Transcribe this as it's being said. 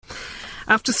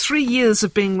After 3 years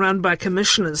of being run by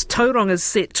commissioners, Tauranga is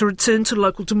set to return to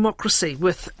local democracy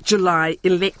with July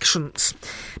elections.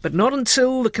 But not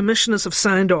until the commissioners have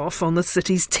signed off on the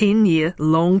city's 10-year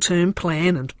long-term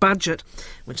plan and budget,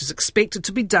 which is expected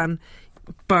to be done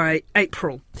by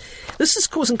April. This is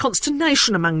causing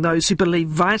consternation among those who believe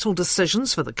vital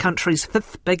decisions for the country's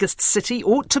fifth biggest city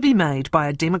ought to be made by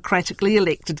a democratically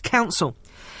elected council.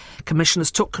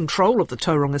 Commissioners took control of the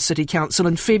Tauranga City Council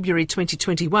in February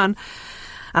 2021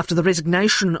 after the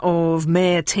resignation of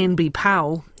Mayor Tenby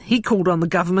Powell. He called on the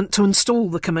government to install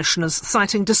the commissioners,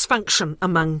 citing dysfunction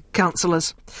among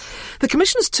councillors. The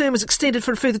commissioner's term was extended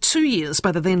for a further 2 years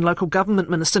by the then local government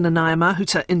minister Nanaia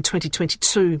Mahuta in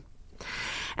 2022.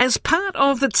 As part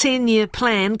of the 10-year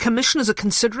plan, commissioners are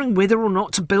considering whether or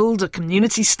not to build a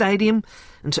community stadium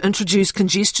and to introduce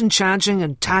congestion charging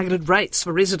and targeted rates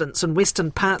for residents in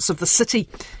western parts of the city,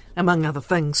 among other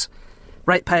things.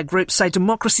 Ratepayer groups say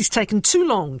democracy's taken too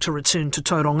long to return to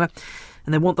Tauranga,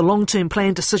 and they want the long-term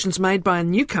plan decisions made by a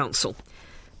new council.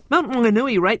 Mount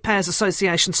Maunganui Ratepayers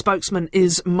Association spokesman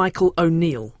is Michael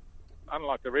O'Neill.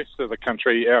 Unlike the rest of the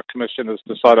country, our commissioners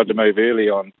decided to move early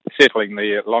on settling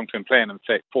the long-term plan, in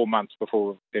fact 4 months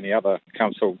before any other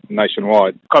council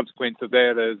nationwide. The consequence of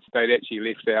that is they'd actually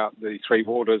left out the three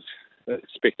waters,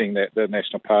 expecting that the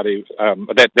National Party,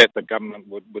 that the government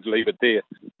would leave it there.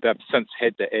 They've since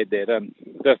had to add that in.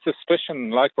 The suspicion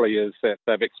locally is that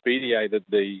they've expedited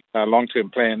the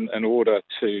long-term plan in order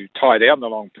to tie down the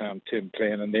long-term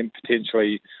plan and then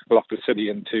potentially lock the city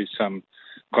into some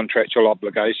contractual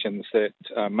obligations that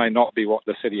may not be what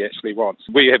the city actually wants.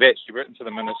 We have actually written to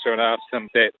the Minister and asked him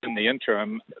that in the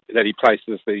interim that he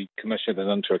places the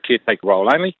commissioners into a caretaker role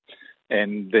only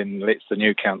and then lets the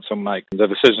new council make the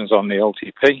decisions on the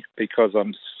LTP, because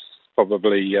I'm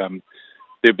probably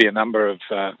there'd be a number of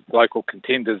local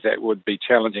contenders that would be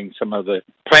challenging some of the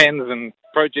plans and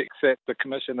projects that the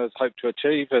commissioners hope to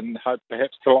achieve and hope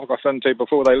perhaps to lock us into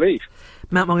before they leave.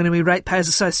 Mount Maunganui Ratepayers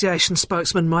Association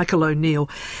spokesman Michael O'Neill.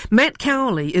 Matt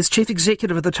Cowley is Chief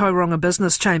Executive of the Tauranga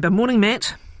Business Chamber. Morning,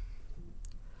 Matt.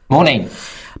 Morning.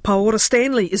 Paora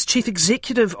Stanley is Chief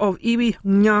Executive of Iwi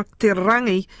Ngā Te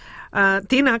Rangi.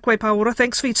 Tēnā koe, Paora.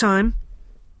 Thanks for your time.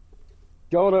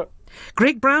 Kia ora.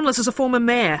 Greg Brownless is a former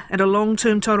mayor and a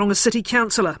long-term Tauranga City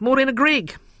Councillor. Morena,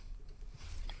 Greg.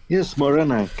 Yes,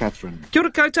 morena, Catherine. Kia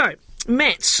ora koutou.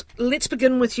 Matt, let's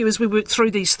begin with you as we work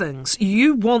through these things.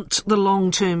 You want the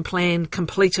long-term plan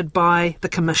completed by the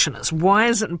commissioners. Why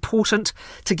is it important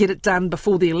to get it done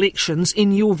before the elections,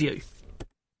 in your view?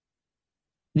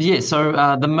 Yeah, so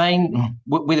the main,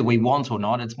 whether we want or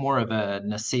not, it's more of a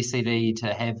necessity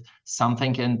to have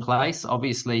something in place.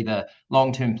 Obviously, the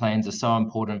long-term plans are so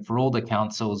important for all the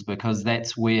councils because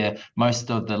that's where most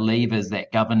of the levers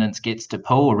that governance gets to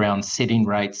pull around setting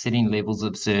rates, setting levels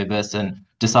of service and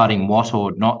deciding what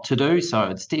or not to do. So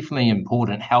it's definitely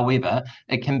important. However,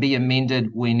 it can be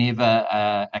amended whenever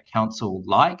a council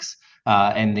likes.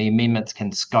 And the amendments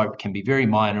can be very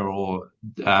minor or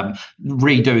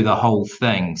redo the whole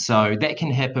thing. So that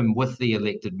can happen with the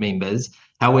elected members.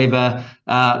 However,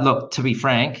 look, to be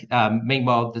frank,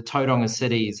 meanwhile, the Tauranga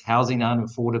City's housing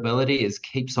unaffordability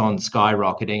keeps on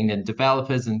skyrocketing, and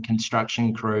developers and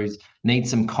construction crews need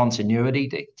some continuity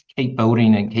to keep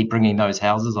building and keep bringing those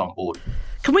houses on board.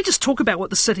 Can we just talk about what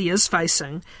the city is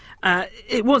facing?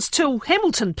 It was till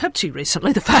Hamilton pipped you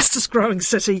recently, the fastest growing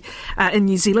city in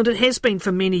New Zealand. It has been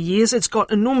for many years. It's got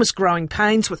enormous growing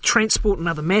pains with transport and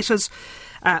other matters.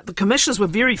 The commissioners were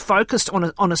very focused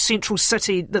on a central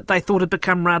city that they thought had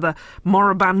become rather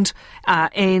moribund,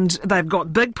 and they've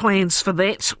got big plans for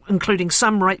that, including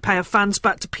some ratepayer funds,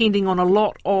 but depending on a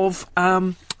lot of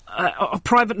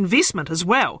private investment as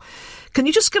well. Can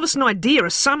you just give us an idea,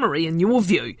 a summary in your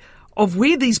view, of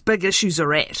where these big issues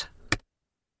are at?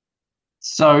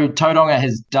 So Tauranga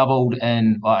has doubled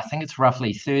in, I think it's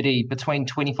roughly between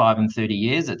 25 and 30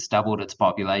 years. It's doubled its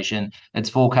population. It's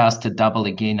forecast to double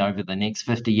again over the next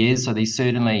 50 years. So there's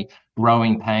certainly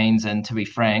growing pains. And to be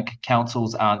frank,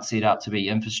 councils aren't set up to be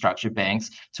infrastructure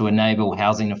banks to enable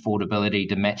housing affordability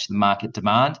to match the market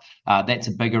demand. That's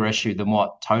a bigger issue than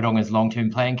what Tauranga's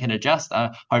long-term plan can adjust.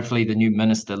 Hopefully the new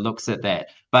minister looks at that.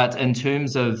 But in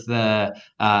terms of the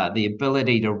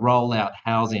ability to roll out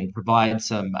housing, provide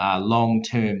some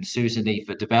long-term certainty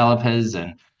for developers,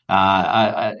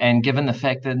 and given the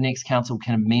fact that the next council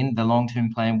can amend the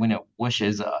long-term plan when it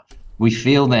wishes, we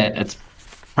feel that it's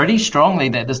pretty strongly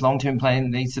that this long-term plan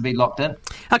needs to be locked in.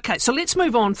 Okay, so let's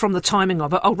move on from the timing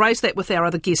of it. I'll raise that with our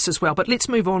other guests as well, but let's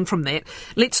move on from that.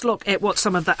 Let's look at what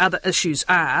some of the other issues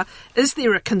are. Is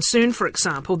there a concern, for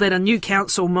example, that a new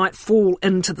council might fall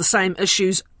into the same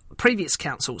issues previous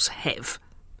councils have?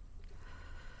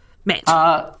 Matt?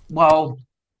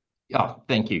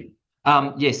 Thank you.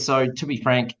 Yes, so to be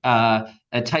frank,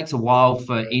 it takes a while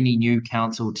for any new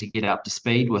council to get up to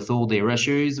speed with all their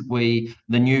issues. The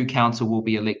new council will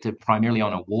be elected primarily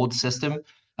on a ward system,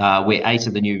 where 8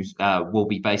 of the new will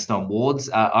be based on wards.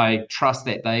 I trust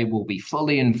that they will be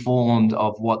fully informed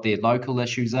of what their local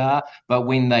issues are, but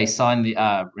when they speak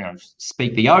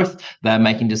the oath, they're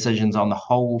making decisions on the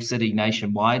whole city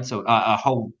nationwide, so a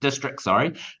whole district,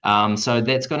 sorry. So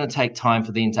that's going to take time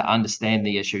for them to understand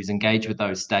the issues, engage with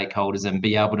those stakeholders, and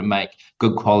be able to make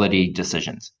good quality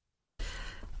decisions.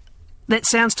 That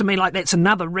sounds to me like that's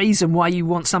another reason why you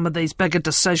want some of these bigger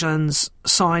decisions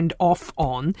signed off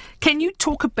on. Can you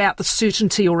talk about the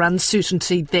certainty or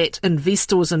uncertainty that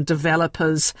investors and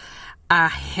developers are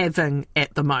having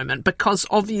at the moment? Because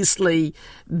obviously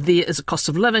there is a cost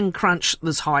of living crunch,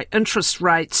 there's high interest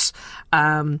rates,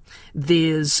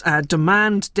 there's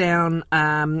demand down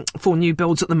for new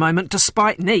builds at the moment,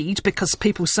 despite need, because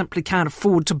people simply can't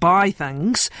afford to buy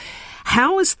things.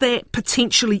 How is that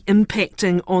potentially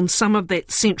impacting on some of that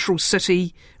central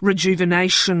city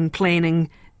rejuvenation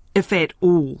planning, if at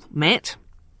all, Matt?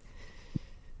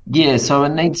 Yeah, so it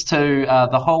needs to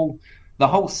the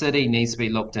whole city needs to be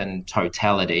looked in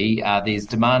totality. There's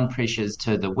demand pressures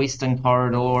to the Western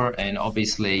Corridor and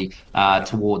obviously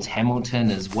towards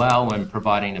Hamilton as well, and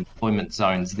providing employment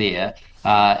zones there.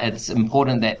 It's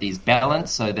important that there's balance,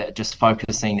 so that just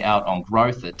focusing out on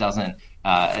growth, it doesn't.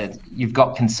 You've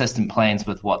got consistent plans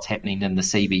with what's happening in the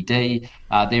CBD.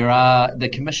 The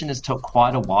commissioners took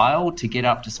quite a while to get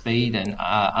up to speed and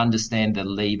understand the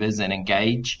levers and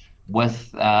engage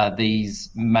with these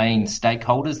main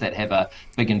stakeholders that have a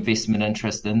big investment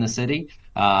interest in the city,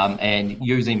 and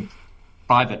using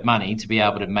private money to be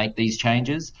able to make these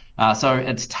changes. So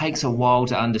it takes a while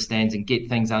to understand and get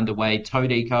things underway.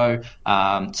 Tauranga,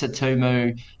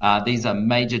 Tutumu, these are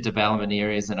major development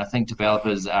areas, and I think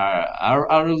developers are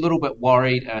a little bit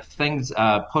worried if things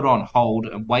are put on hold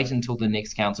and wait until the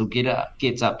next council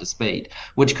gets up to speed,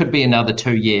 which could be another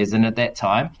 2 years. And at that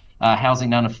time,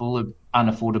 housing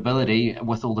unaffordability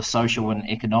with all the social and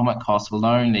economic costs will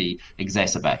only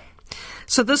exacerbate.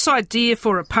 So this idea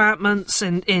for apartments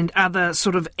and other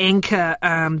sort of anchor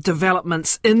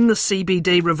developments in the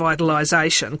CBD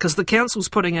revitalisation, because the council's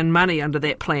putting in money under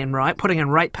that plan, right, putting in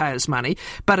ratepayers' money,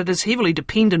 but it is heavily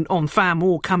dependent on far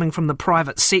more coming from the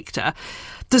private sector.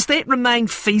 Does that remain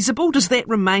feasible? Does that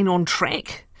remain on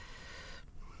track?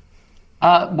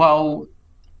 A lot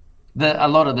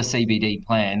of the CBD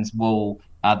plans will,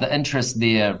 the interest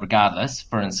there regardless,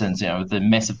 for instance, the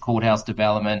massive courthouse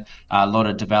development, a lot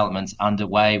of developments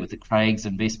underway with the Craig's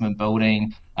investment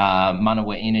building,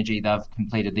 Manawa Energy, they've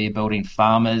completed their building,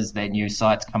 Farmers, their new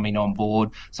sites coming on board.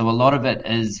 So a lot of it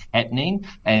is happening,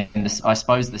 and I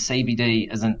suppose the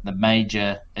CBD isn't the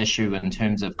major issue in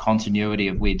terms of continuity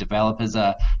of where developers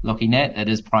are looking at. It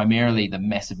is primarily the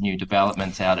massive new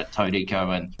developments out at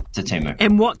Tauranga and Tutumu.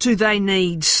 And what do they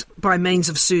need by means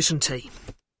of certainty?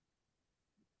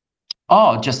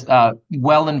 Just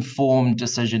well-informed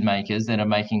decision makers that are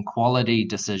making quality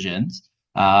decisions,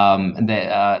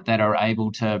 that are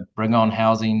able to bring on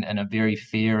housing in a very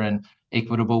fair and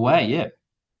equitable way. Yeah.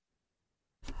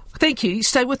 Thank you.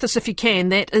 Stay with us if you can.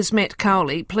 That is Matt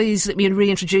Cowley. Please let me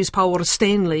reintroduce Paora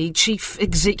Stanley, Chief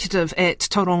Executive at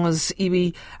Tauranga's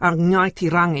iwi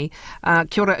Ngaitirangi.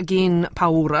 Kia ora again,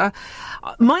 Paora.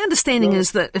 My understanding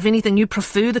is that, if anything, you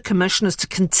prefer the commissioners to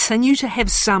continue to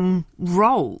have some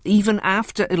role even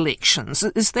after elections.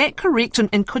 Is that correct?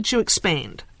 And could you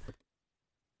expand?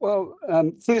 Well,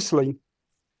 firstly,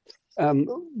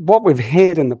 what we've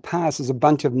had in the past is a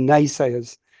bunch of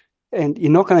naysayers. And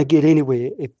you're not going to get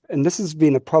anywhere. And this has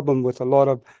been a problem with a lot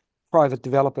of private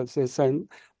developers. They're saying,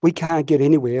 we can't get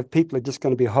anywhere if people are just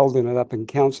going to be holding it up in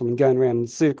council and going around in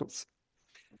circles.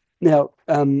 Now,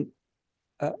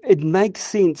 it makes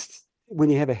sense when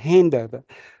you have a handover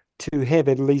to have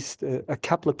at least a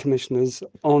couple of commissioners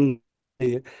on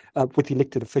there with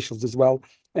elected officials as well,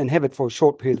 and have it for a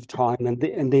short period of time, and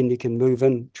then you can move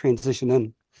in, transition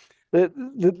in.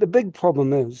 The big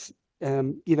problem is,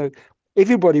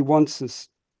 everybody wants this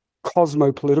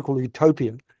cosmo-political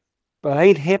utopia, but it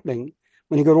ain't happening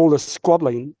when you've got all this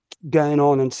squabbling going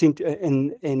on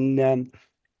in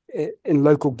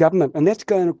local government, and that's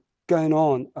going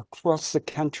on across the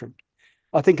country.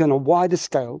 I think on a wider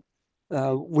scale,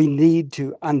 we need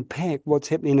to unpack what's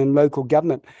happening in local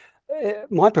government.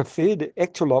 My preferred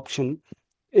actual option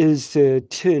is to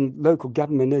turn local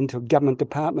government into a government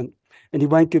department, and you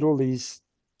won't get all these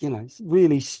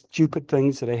really stupid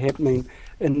things that are happening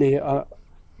in there.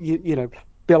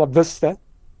 Bella Vista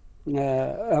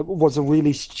was a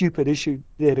really stupid issue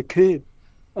that occurred.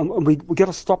 And we got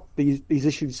to stop these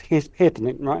issues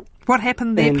happening, right? What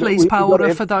happened there, And please,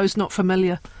 Paora, for those not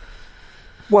familiar?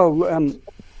 Well,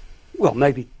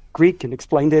 maybe Greg can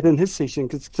explain that in his session,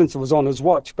 since it was on his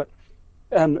watch. But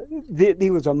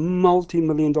there was a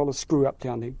multi-million-dollar screw-up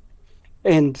down there,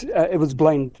 and it was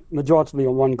blamed majority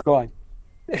on one guy.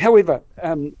 However,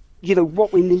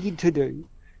 what we need to do,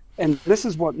 and this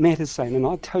is what Matt is saying, and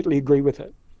I totally agree with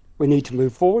it, we need to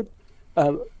move forward.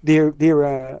 There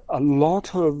are a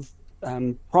lot of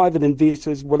private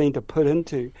investors willing to put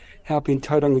into helping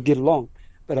Tauranga get along,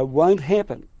 but it won't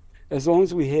happen as long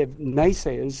as we have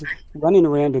naysayers running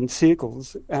around in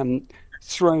circles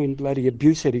throwing bloody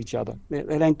abuse at each other.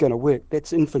 That ain't going to work.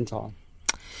 That's infantile.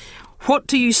 What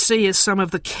do you see as some of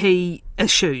the key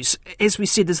issues? As we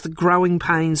said, there's the growing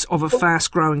pains of a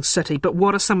fast-growing city, but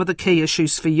what are some of the key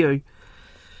issues for you?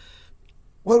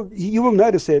 Well, you will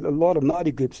notice that a lot of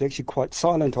Māori groups are actually quite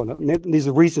silent on it, and there's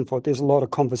a reason for it. There's a lot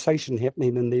of conversation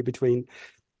happening in there between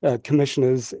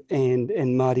commissioners and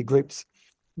Māori groups.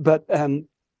 But, the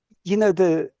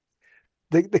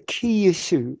key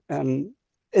issue in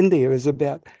there is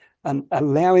about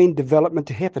allowing development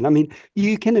to happen. I mean,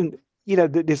 you can...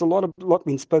 there's a lot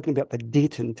been spoken about the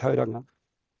debt in Tauranga,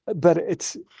 but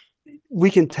we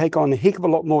can take on a heck of a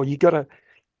lot more. You got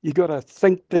to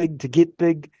think big to get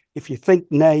big. If you think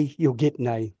nay, you'll get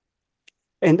nay.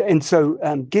 And so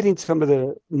getting some of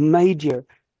the major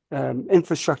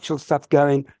infrastructural stuff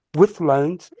going with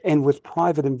loans and with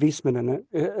private investment in it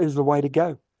is the way to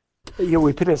go.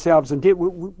 We put ourselves in debt.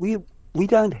 We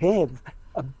don't have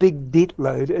a big debt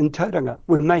load in Tauranga.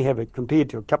 We may have it compared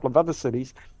to a couple of other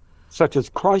cities, such as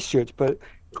Christchurch, but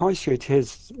Christchurch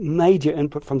has major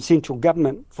input from central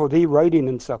government for their roading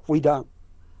and stuff. We don't.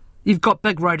 You've got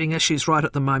big roading issues right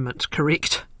at the moment,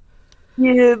 correct?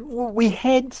 Yeah, we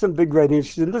had some big roading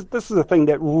issues, and this is the thing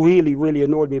that really, really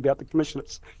annoyed me about the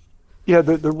commissioners.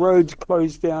 The roads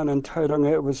closed down in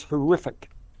Tauranga. It was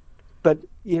horrific. But,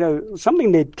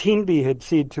 something that Tenby had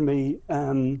said to me,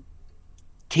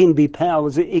 Tenby Power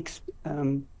was the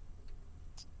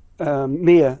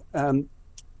ex-mayor,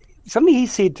 something he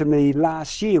said to me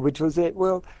last year, which was that,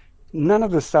 well, none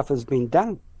of this stuff has been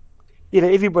done.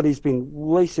 Everybody's been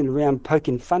racing around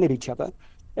poking fun at each other,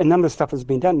 and none of the stuff has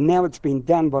been done. Now it's been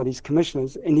done by these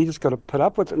commissioners, and you just got to put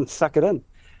up with it and suck it in.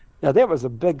 Now, that was a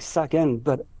big suck in,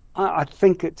 but I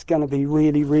think it's going to be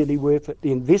really, really worth it,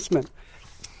 the investment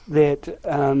that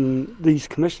these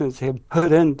commissioners have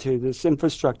put into this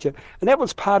infrastructure. And that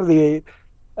was part of the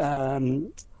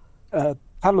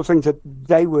things that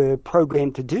they were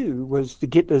programmed to do, was to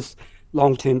get this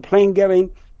long-term plan going,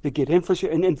 to get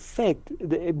infrastructure. And in fact,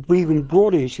 we even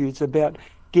broader issues about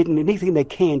getting anything they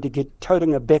can to get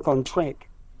Tauranga back on track.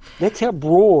 That's how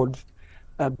broad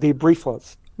their brief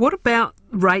was. What about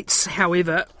rates,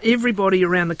 however? Everybody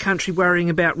around the country worrying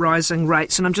about rising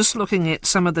rates, and I'm just looking at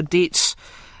some of the debts.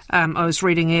 I was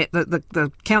reading at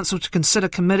the council to consider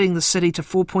committing the city to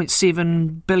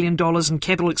 $4.7 billion in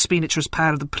capital expenditure as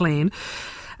part of the plan.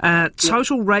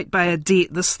 Total ratepayer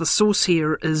debt. The source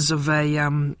here is of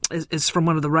is from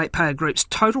one of the ratepayer groups.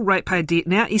 Total ratepayer debt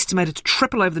now estimated to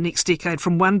triple over the next decade,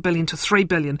 from $1 billion to $3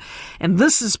 billion, and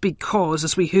this is because,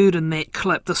 as we heard in that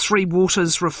clip, the Three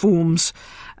Waters reforms,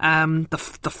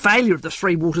 the failure of the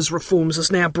Three Waters reforms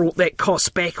has now brought that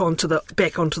cost back onto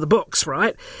the books,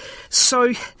 right?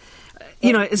 So,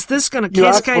 is this going to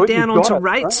cascade down onto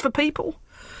rates for people?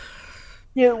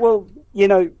 Yeah, well,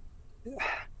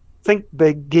 think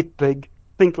big, get big.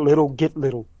 Think little, get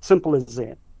little. Simple as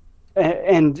that.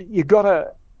 And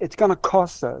it's going to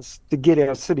cost us to get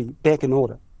our city back in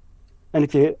order. And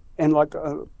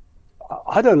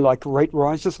I don't like rate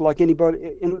rise just like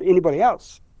anybody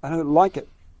else. I don't like it.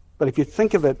 But if you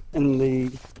think of it in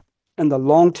the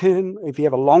long term, if you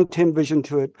have a long term vision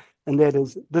to it, and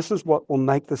this is what will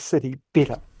make the city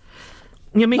better.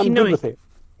 I'm good with that.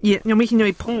 Yeah,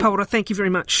 Paora, thank you very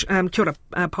much. Kia ora,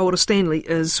 Paora Stanley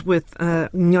is with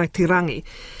Ngai Te Rangi.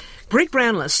 Greg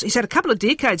Brownless, he's had a couple of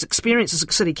decades experience as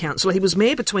a city councillor. He was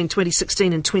mayor between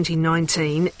 2016 and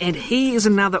 2019, and he is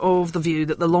another of the view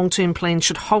that the long-term plan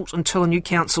should halt until a new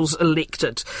council's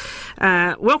elected.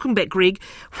 Welcome back, Greg.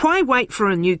 Why wait for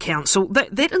a new council?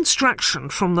 That instruction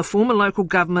from the former local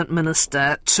government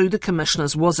minister to the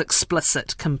commissioners was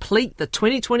explicit. Complete the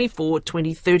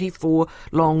 2024-2034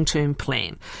 long-term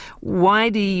plan. Why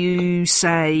do you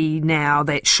say now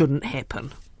that shouldn't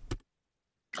happen?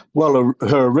 Well,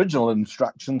 her original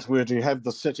instructions were to have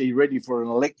the city ready for an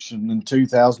election in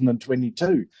 2022,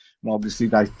 and obviously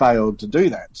they failed to do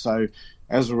that. So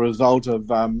as a result of,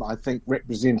 I think,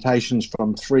 representations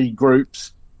from three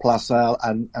groups plus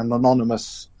an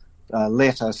anonymous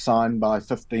letter signed by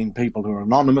 15 people who are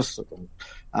anonymous,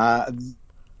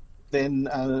 then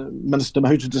Minister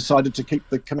Mahuta decided to keep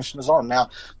the commissioners on. Now,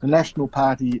 the National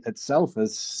Party itself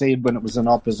has said when it was in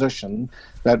opposition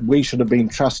that we should have been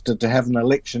trusted to have an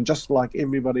election just like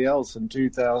everybody else in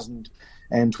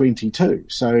 2022.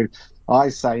 So I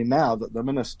say now that the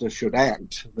minister should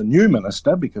act, the new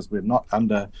minister, because we're not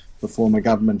under the former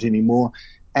government anymore,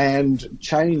 and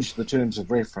change the terms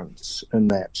of reference in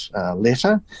that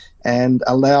letter and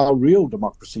allow real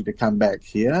democracy to come back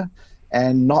here,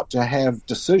 and not to have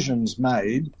decisions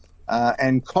made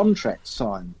and contracts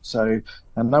signed. So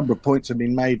a number of points have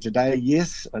been made today.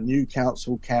 Yes, a new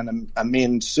council can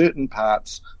amend certain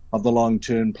parts of the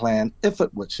long-term plan if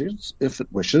it wishes,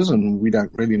 and we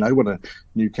don't really know what a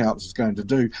new council is going to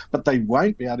do, but they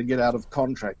won't be able to get out of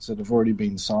contracts that have already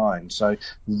been signed. So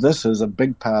this is a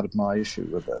big part of my issue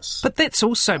with this. But that's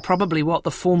also probably what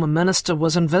the former minister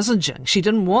was envisaging. She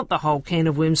didn't want the whole can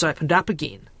of worms opened up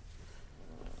again.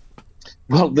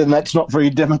 Well, then that's not very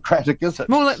democratic, is it?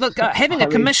 Well, look, having a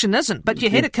commission isn't, but you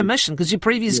had a commission because your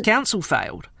previous council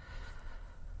failed.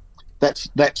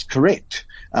 That's correct.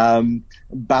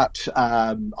 But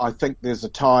I think there's a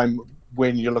time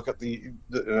when you look at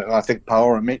I think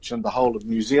Paora mentioned the whole of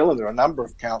New Zealand. There are a number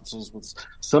of councils with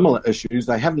similar issues.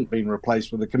 They haven't been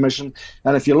replaced with a commission.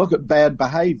 And if you look at bad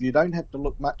behaviour, you don't have to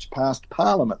look much past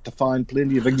Parliament to find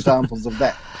plenty of examples of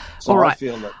that. So I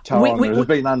feel that Tauranga has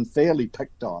been unfairly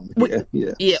picked on.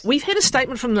 Yeah, we've had a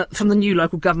statement from the new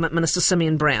local government minister,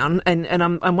 Simeon Brown, and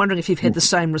I'm wondering if you've had the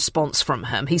same response from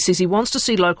him. He says he wants to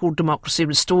see local democracy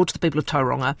restored to the people of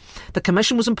Tauranga. The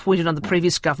commission was appointed under the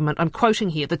previous government. I'm quoting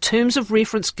here, the terms of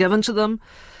reference given to them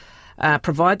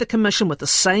provide the Commission with the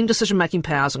same decision-making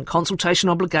powers and consultation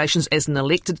obligations as an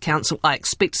elected council. I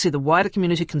expect to see the wider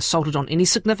community consulted on any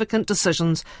significant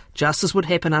decisions, just as would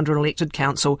happen under an elected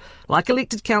council. Like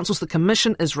elected councils, the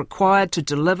Commission is required to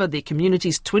deliver their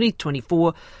community's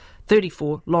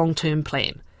 2024-34 long-term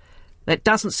plan. That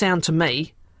doesn't sound to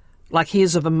me like he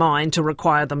is of a mind to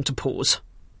require them to pause.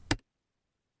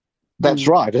 That's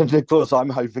right. And of course, I'm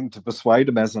hoping to persuade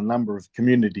him, as a number of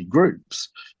community groups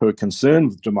who are concerned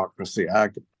with democracy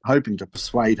are hoping to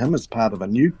persuade him as part of a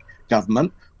new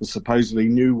government with supposedly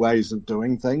new ways of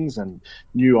doing things and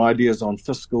new ideas on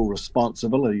fiscal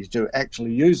responsibility to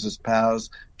actually use his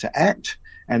powers to act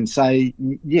and say,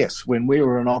 yes, when we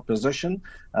were in opposition,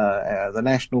 the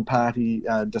National Party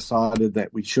decided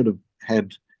that we should have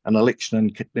had an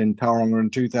election in Tauranga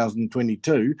in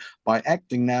 2022 by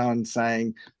acting now and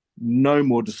saying, no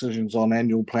more decisions on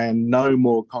annual plan, no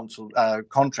more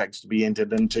contracts to be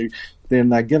entered into, then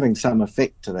they're giving some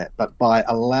effect to that. But by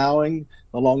allowing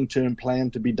the long-term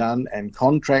plan to be done and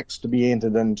contracts to be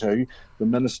entered into, the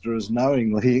minister is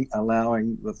knowingly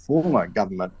allowing the former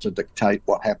government to dictate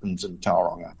what happens in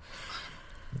Tauranga.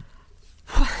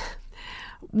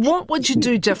 What would you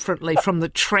do differently from the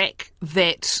track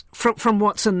that from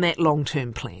what's in that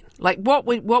long-term plan? Like, what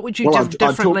would you do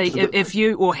differently if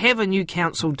you or have a new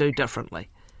council do differently?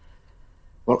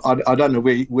 Well, I don't know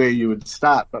where you would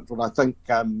start, but what I think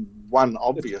one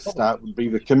obvious start would be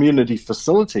the community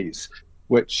facilities,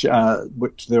 which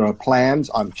there are plans.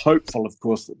 I'm hopeful, of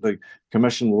course, that the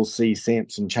Commission will see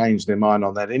sense and change their mind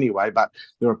on that anyway, but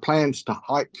there are plans to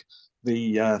hike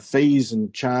the fees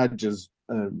and charges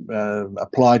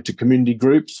applied to community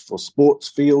groups for sports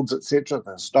fields, etc.,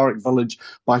 the historic village,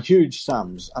 by huge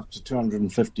sums, up to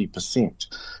 250%.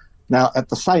 Now, at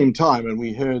the same time, and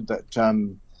we heard that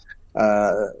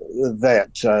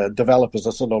developers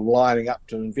are sort of lining up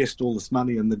to invest all this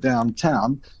money in the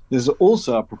downtown, there's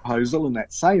also a proposal in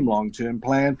that same long-term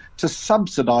plan to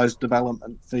subsidise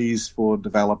development fees for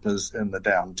developers in the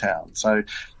downtown. So,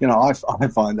 I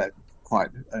find that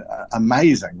quite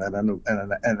amazing that in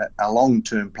a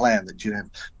long-term plan that you have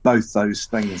both those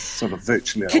things sort of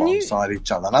virtually alongside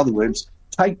each other. In other words,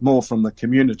 take more from the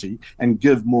community and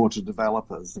give more to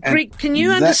developers. Greg, can you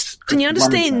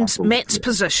understand Matt's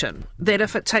position that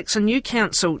if it takes a new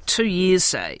council 2 years,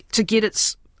 say, to get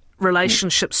its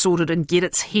relationship sorted and get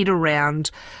its head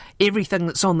around everything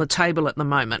that's on the table at the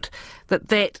moment,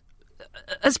 that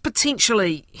is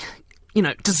potentially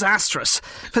disastrous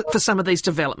for some of these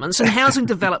developments, and housing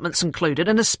developments included,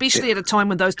 and especially at a time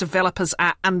when those developers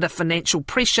are under financial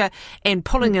pressure and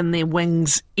pulling in their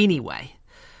wings anyway?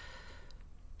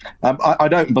 I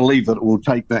don't believe that it will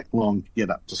take that long to get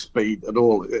up to speed at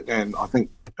all, and I think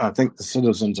the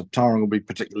citizens of Tauranga will be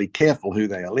particularly careful who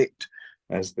they elect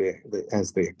as their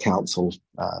council.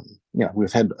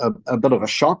 We've had a bit of a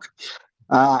shock.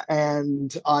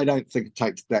 And I don't think it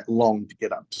takes that long to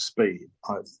get up to speed.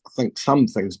 I think some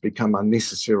things become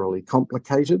unnecessarily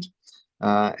complicated.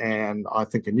 And I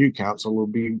think a new council will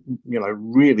be,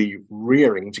 really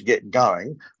rearing to get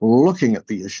going, looking at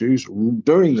the issues,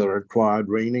 doing the required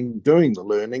reading, doing the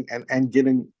learning, and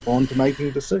getting on to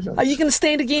making decisions. Are you going to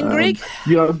stand again, Greg?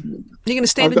 You're going to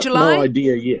stand in July? No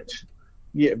idea yet.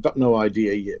 Yeah, I've got no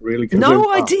idea yet, really.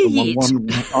 No idea yet?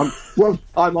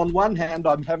 I'm on one hand,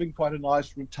 I'm having quite a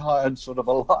nice retired sort of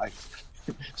a life.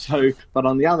 But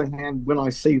on the other hand, when I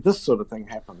see this sort of thing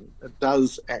happen, it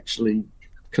does actually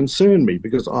concern me,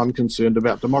 because I'm concerned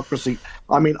about democracy.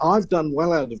 I mean, I've done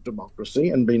well out of democracy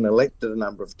and been elected a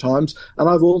number of times, and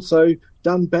I've also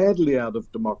done badly out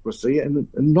of democracy and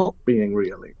not being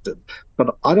re-elected.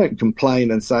 But I don't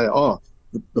complain and say,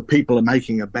 the people are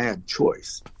making a bad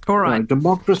choice. All right.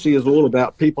 Democracy is all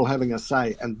about people having a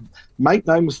say, and make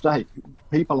no mistake,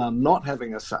 people are not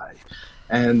having a say.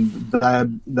 And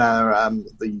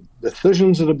the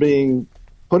decisions that are being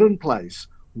put in place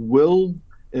will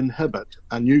inhibit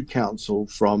a new council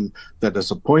that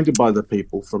is appointed by the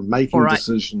people from making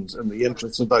decisions in the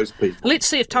interests of those people. Let's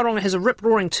see if Tauranga has a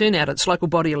rip-roaring turnout at its local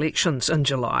body elections in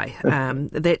July.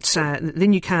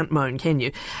 Then you can't moan, can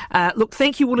you? Look,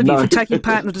 thank you all of you for taking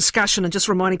part in the discussion and just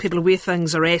reminding people of where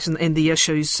things are at and the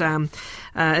issues.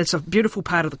 It's a beautiful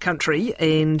part of the country,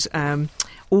 and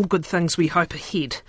all good things we hope ahead